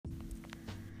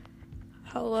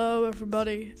Hello,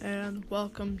 everybody, and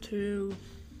welcome to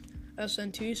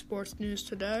SNT Sports News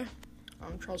Today.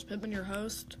 I'm Charles Pittman, your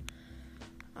host.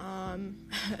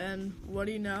 And what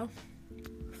do you know?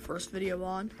 First video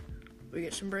on, we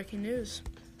get some breaking news.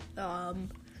 And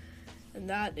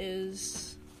that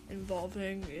is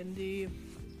involving in the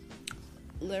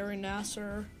Larry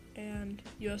Nassar and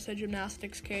USA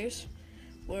Gymnastics case,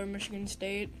 where Michigan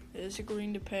State is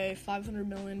agreeing to pay $500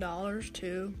 million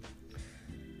to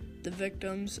the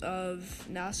victims of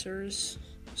Nassar's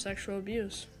sexual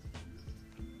abuse.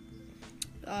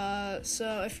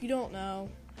 So if you don't know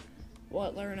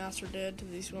what Larry Nassar did to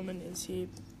these women, is he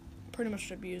pretty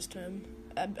much abused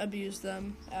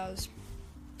them as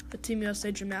a Team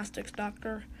USA Gymnastics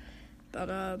doctor.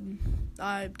 But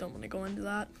I don't want to go into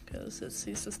that because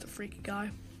he's just a freaky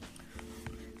guy.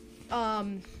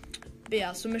 But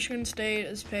yeah, so Michigan State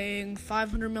is paying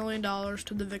 $500 million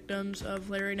to the victims of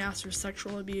Larry Nassar's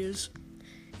sexual abuse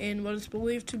in what is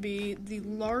believed to be the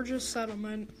largest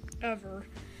settlement ever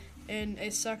in a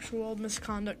sexual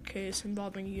misconduct case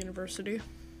involving a university.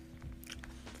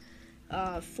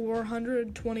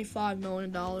 $425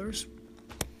 million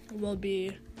will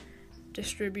be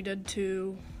distributed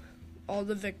to all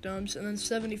the victims, and then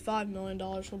 $75 million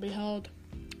will be held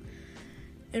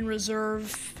in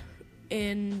reserve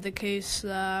in the case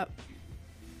that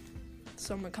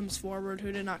someone comes forward who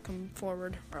did not come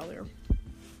forward earlier.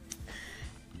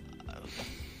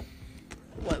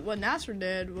 What Nassar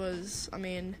did was,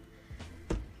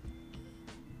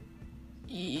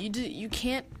 you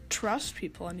can't trust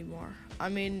people anymore. I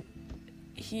think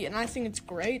it's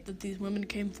great that these women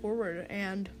came forward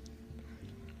and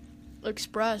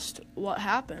expressed what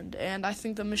happened, and I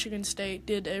think that Michigan State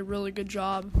did a really good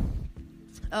job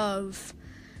of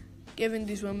giving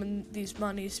these women these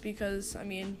monies because,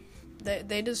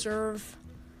 they deserve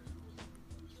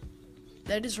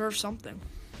something.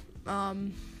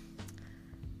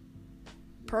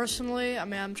 Personally,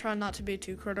 I'm trying not to be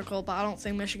too critical, but I don't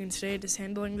think Michigan State is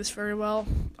handling this very well.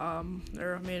 Of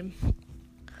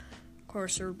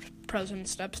course, their president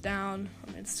steps down.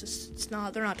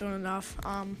 They're not doing enough.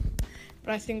 But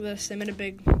I think they made a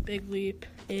big leap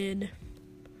in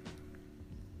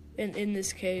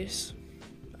this case.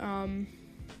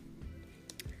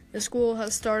 The school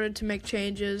has started to make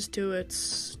changes to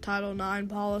its Title IX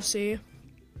policy,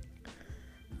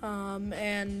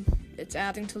 and it's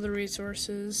adding to the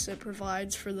resources it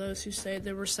provides for those who say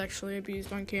they were sexually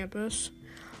abused on campus.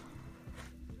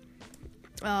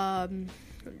 John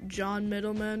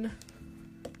Middleman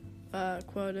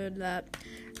quoted that,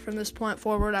 "From this point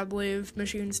forward, I believe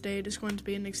Michigan State is going to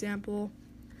be an example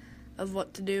of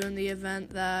what to do in the event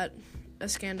that a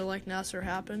scandal like Nassar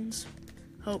happens.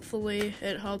 Hopefully,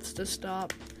 it helps to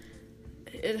stop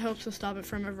it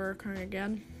from ever occurring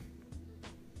again."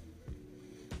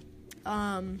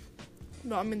 But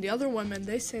the other women,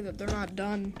 they say that they're not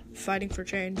done fighting for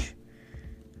change.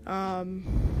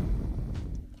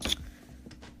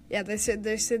 They said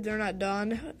they're not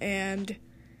done, and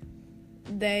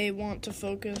they want to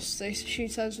focus. She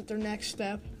says that their next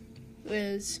step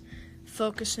is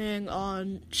focusing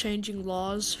on changing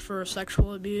laws for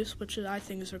sexual abuse, which I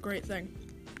think is a great thing.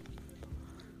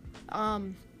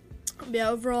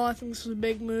 Overall, I think this is a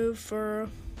big move for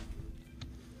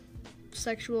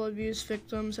sexual abuse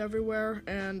victims everywhere,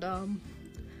 and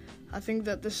I think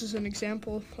that this is an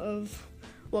example of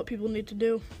what people need to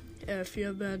do if you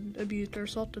have been abused or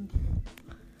assaulted.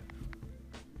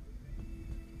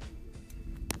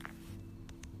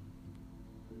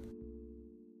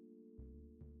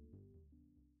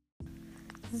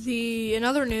 In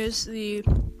other news, the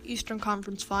Eastern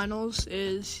Conference Finals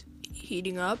is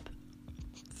heating up,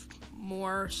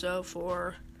 more so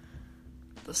for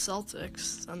the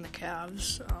Celtics than the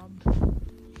Cavs,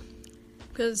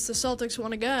 because the Celtics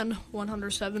won again,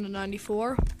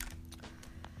 107-94.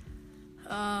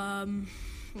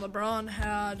 LeBron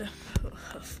had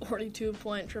a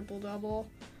 42-point triple-double.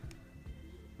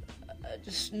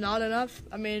 Just not enough.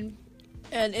 And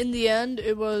in the end,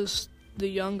 it was the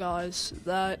young guys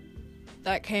that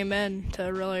came in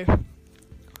to really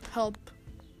help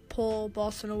pull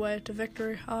Boston away to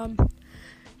victory.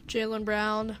 Jaylen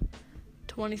Brown,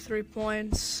 23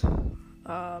 points.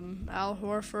 Al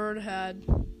Horford had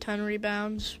 10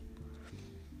 rebounds.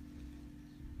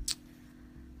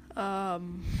 At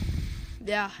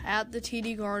the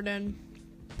TD Garden.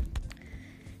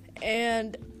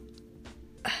 And,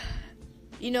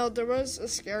 there was a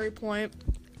scary point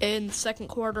in the second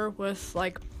quarter with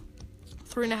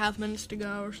 3.5 minutes to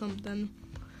go or something,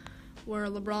 where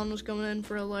LeBron was going in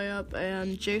for a layup,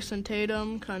 and Jason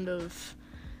Tatum kind of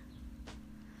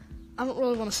I don't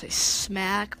really want to say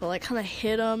smack, but like kind of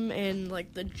hit him in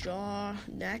like the jaw,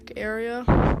 neck area.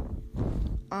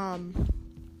 And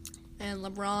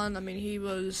LeBron, I mean, he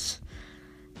was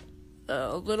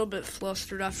a little bit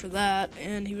flustered after that,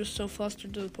 and he was so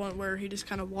flustered to the point where he just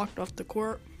kind of walked off the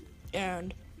court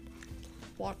and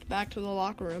walked back to the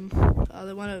locker room.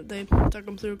 They took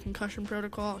him through concussion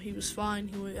protocol. He was fine.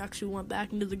 He actually went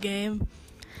back into the game.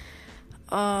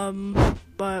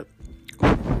 But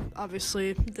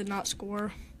obviously did not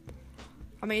score.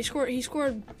 I mean, he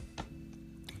scored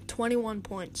 21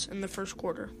 points in the first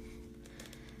quarter.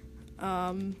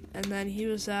 And then he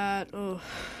was at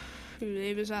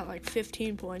like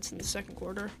 15 points in the second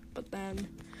quarter, but then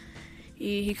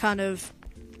he kind of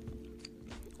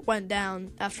went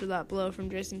down after that blow from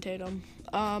Jason Tatum.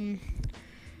 I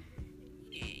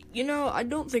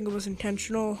don't think it was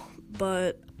intentional,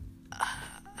 but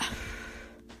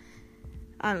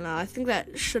I don't know. I think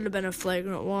that should have been a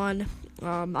flagrant one.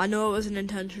 I know it wasn't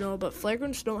intentional, but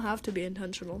flagrants don't have to be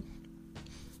intentional.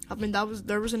 I mean,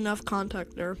 there was enough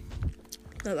contact there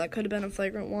that could have been a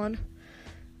flagrant one.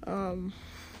 I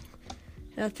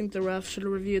think the ref should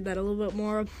have reviewed that a little bit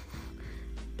more.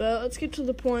 But let's get to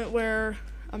the point where,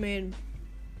 I mean,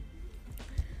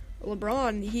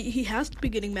 LeBron, he has to be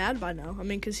getting mad by now. I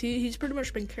mean, because he's pretty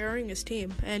much been carrying his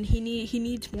team, and he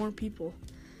needs more people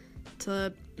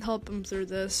to help him through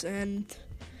this. And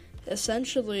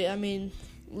essentially, I mean,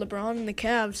 LeBron and the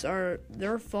Cavs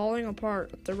they're falling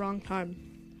apart at the wrong time.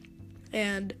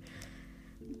 And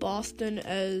Boston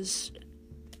is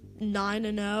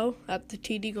 9-0 at the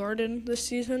TD Garden this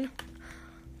season.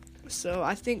 So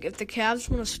I think if the Cavs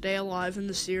want to stay alive in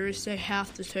the series, they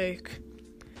have to take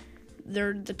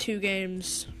the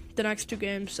next two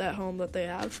games at home that they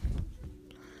have.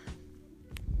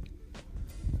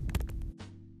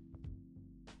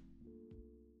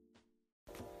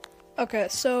 Okay,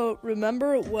 so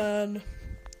remember when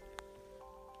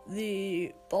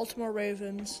the Baltimore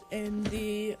Ravens in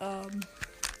the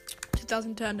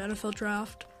 2010 NFL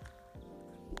Draft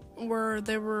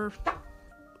they were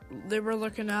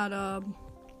looking at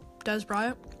Dez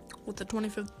Bryant with the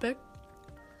 25th pick?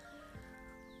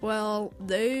 Well,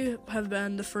 they have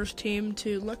been the first team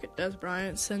to look at Dez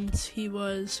Bryant since he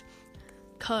was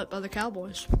cut by the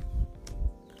Cowboys.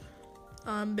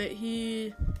 But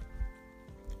he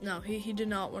did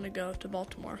not want to go to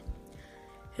Baltimore.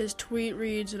 His tweet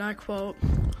reads, and I quote,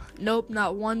 Nope,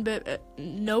 not one bit,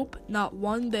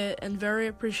 and very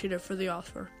appreciative for the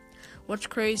offer. What's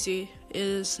crazy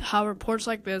is how reports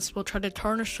like this will try to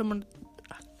tarnish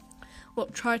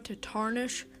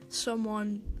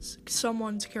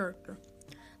someone's character.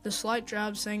 The slight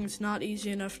jab saying it's not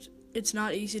easy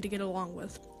to get along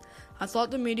with. I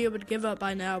thought the media would give up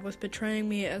by now with betraying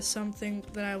me as something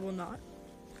that I will not.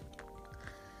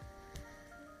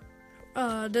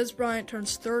 Dez Bryant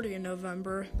turns 30 in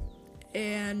November,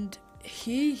 and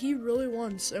he really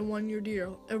wants a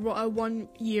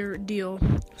one-year deal.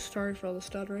 Sorry for all the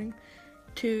stuttering.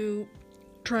 To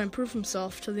try and prove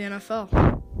himself to the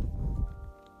NFL,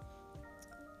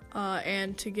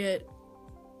 and to get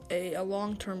a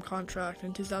long-term contract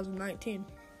in 2019.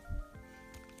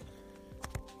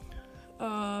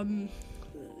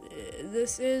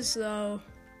 This is, though,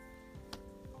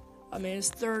 his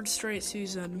third straight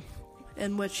season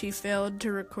in which he failed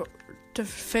to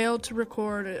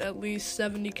record at least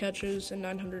 70 catches and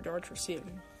 900 yards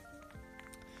receiving.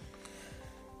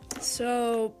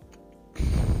 So,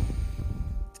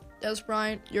 Dez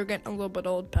Bryant, you're getting a little bit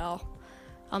old, pal.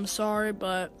 I'm sorry,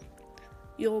 but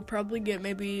you'll probably get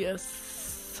maybe a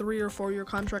 3 or 4 year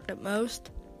contract at most.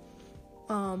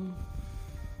 But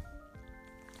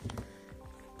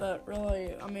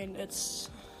really,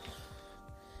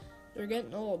 you're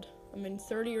getting old.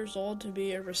 30 years old to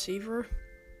be a receiver.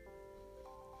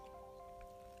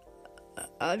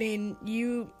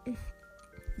 You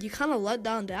kind of let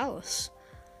down Dallas.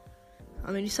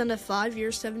 You signed a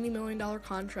 5-year, $70 million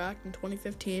contract in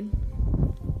 2015.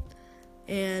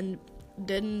 And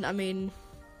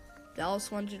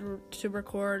Dallas wanted you to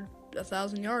record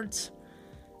 1,000 yards.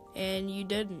 And you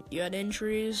didn't. You had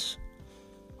injuries.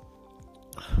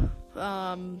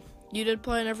 You did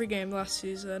play in every game last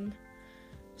season.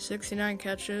 69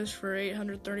 catches for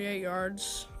 838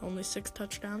 yards, only 6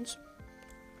 touchdowns.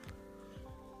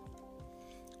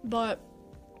 But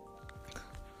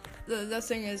the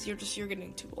thing is, you're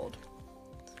getting too old.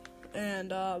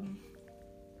 And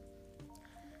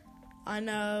I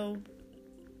know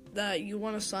that you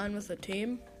want to sign with a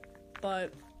team,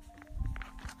 but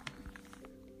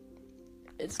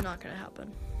it's not going to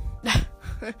happen. Just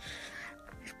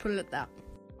put it at that.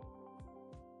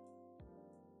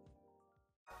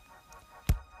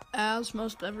 as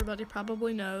most everybody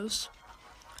probably knows,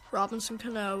 Robinson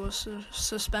Cano was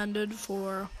suspended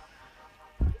for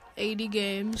 80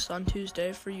 games on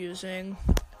Tuesday for using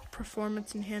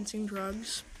performance-enhancing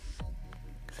drugs.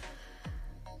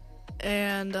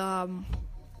 And,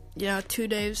 2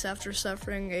 days after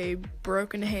suffering a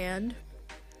broken hand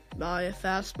by a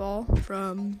fastball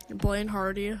from Blaine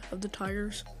Hardy of the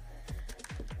Tigers,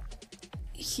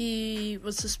 he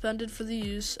was suspended for the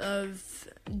use of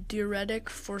diuretic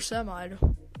furosemide,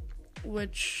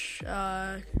 which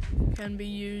can be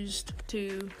used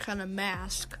to kind of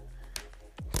mask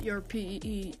your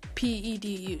PED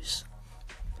use.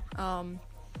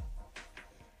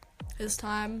 His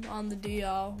time on the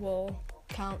DL will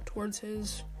count towards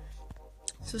his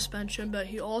suspension, but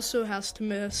he also has to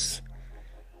miss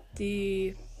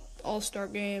the All-Star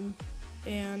game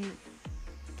and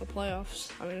the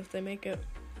playoffs, if they make it.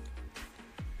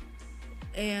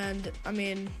 And,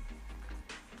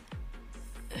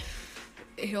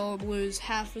 he'll lose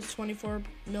half his $24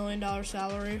 million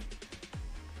salary.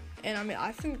 And,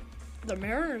 I think the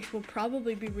Mariners will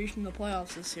probably be reaching the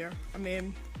playoffs this year.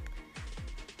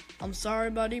 I'm sorry,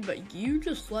 buddy, but you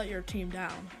just let your team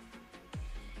down.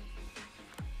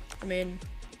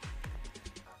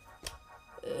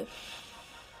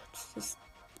 It's just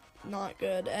not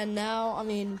good. And now,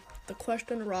 the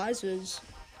question arises,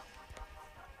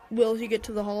 will he get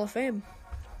to the Hall of Fame?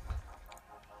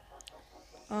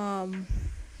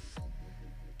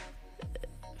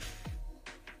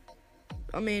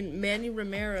 Manny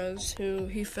Ramirez, who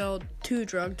he failed 2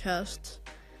 drug tests,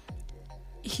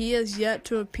 he has yet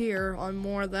to appear on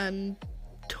more than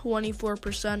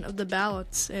 24% of the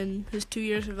ballots in his 2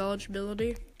 years of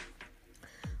eligibility.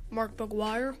 Mark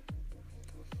McGwire,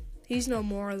 he's no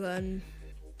more than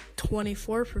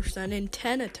 24% in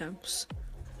 10 attempts.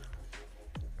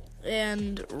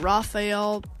 And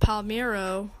Rafael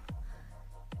Palmeiro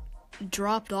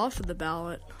dropped off of the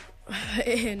ballot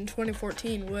in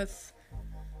 2014 with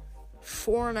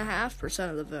 4.5%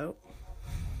 of the vote.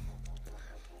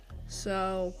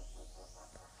 So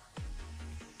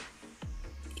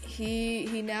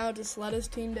he now just let his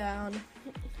team down,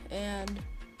 and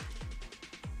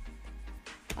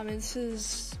this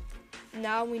is,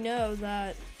 now we know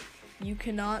that you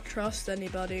cannot trust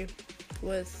anybody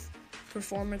with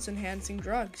performance-enhancing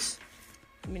drugs.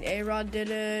 A-Rod did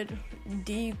it,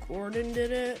 D. Gordon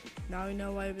did it, now we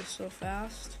know why he was so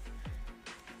fast.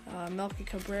 Melky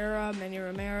Cabrera, Manny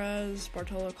Ramirez,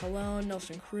 Bartolo Colon,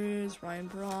 Nelson Cruz, Ryan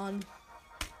Braun.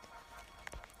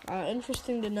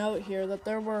 Interesting to note here that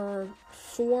there were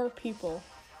 4 people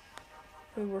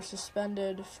who were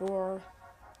suspended for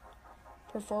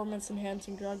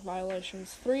performance-enhancing drug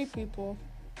violations. 3 people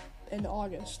in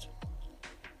August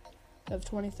of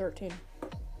 2013.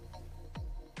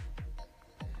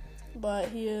 But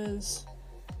he's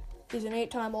an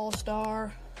 8-time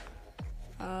All-Star.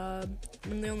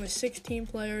 One of the only 16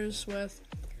 players with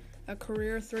a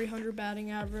career 300 batting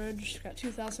average. Got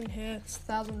 2,000 hits,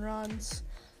 1,000 runs,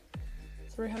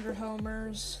 300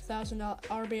 homers, 1,000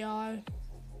 RBI.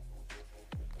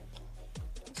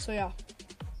 So yeah.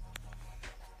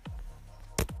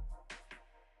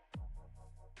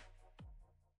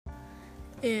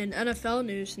 In NFL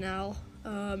news now,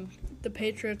 the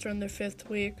Patriots are in their 5th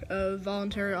week of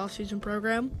voluntary offseason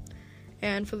program,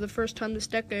 and for the first time this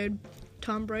decade,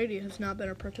 Tom Brady has not been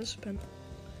a participant.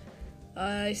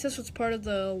 He says it's part of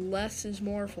the less is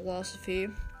more philosophy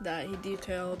that he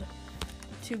detailed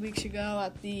 2 weeks ago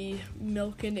at the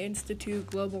Milken Institute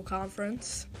Global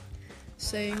Conference,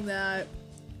 saying that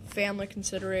family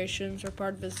considerations are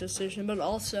part of his decision, but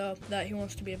also that he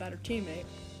wants to be a better teammate.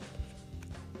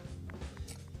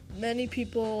 Many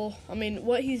people,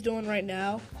 what he's doing right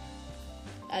now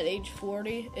at age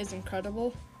 40 is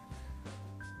incredible.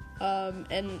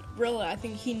 And really, I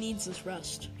think he needs this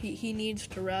rest. He needs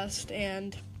to rest,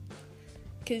 and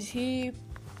because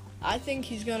I think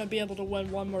he's going to be able to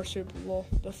win one more Super Bowl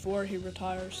before he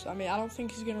retires. I don't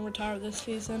think he's going to retire this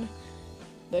season,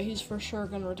 but he's for sure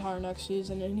going to retire next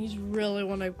season, and he's really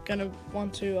going to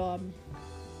want to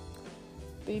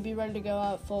be ready to go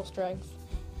out full strength.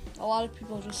 A lot of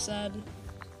people just said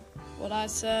what I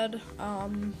said,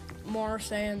 more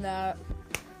saying that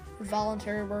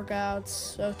voluntary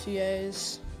workouts,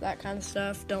 OTAs, that kind of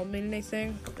stuff don't mean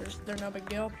anything. They're no big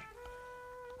deal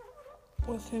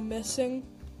with him missing.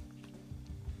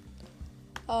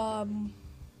 But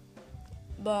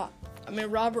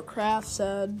Robert Kraft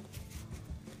said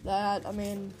that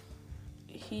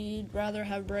he'd rather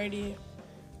have Brady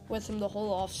with him the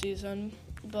whole offseason,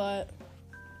 but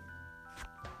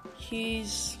he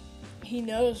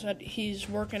knows that he's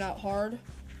working out hard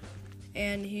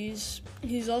and he's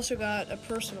also got a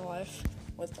personal life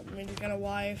with him. I mean, he's got a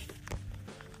wife,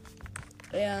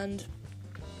 and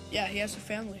yeah, he has a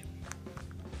family.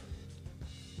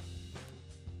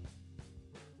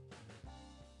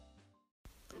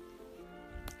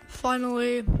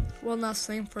 Finally, one last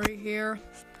thing for you here.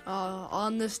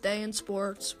 On this day in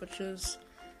sports, which is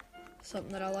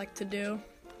something that I like to do,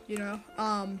 you know.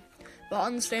 But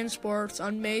on this day in sports,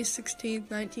 on May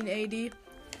 16th, 1980,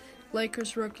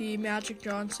 Lakers rookie Magic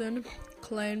Johnson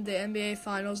claimed the NBA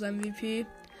Finals MVP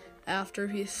after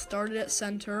he started at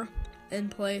center in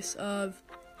place of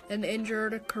an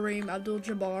injured Kareem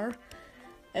Abdul-Jabbar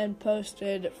and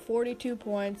posted 42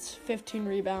 points, 15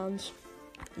 rebounds,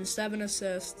 and 7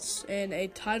 assists in a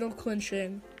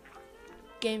title-clinching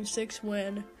Game 6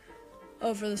 win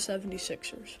over the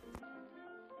 76ers.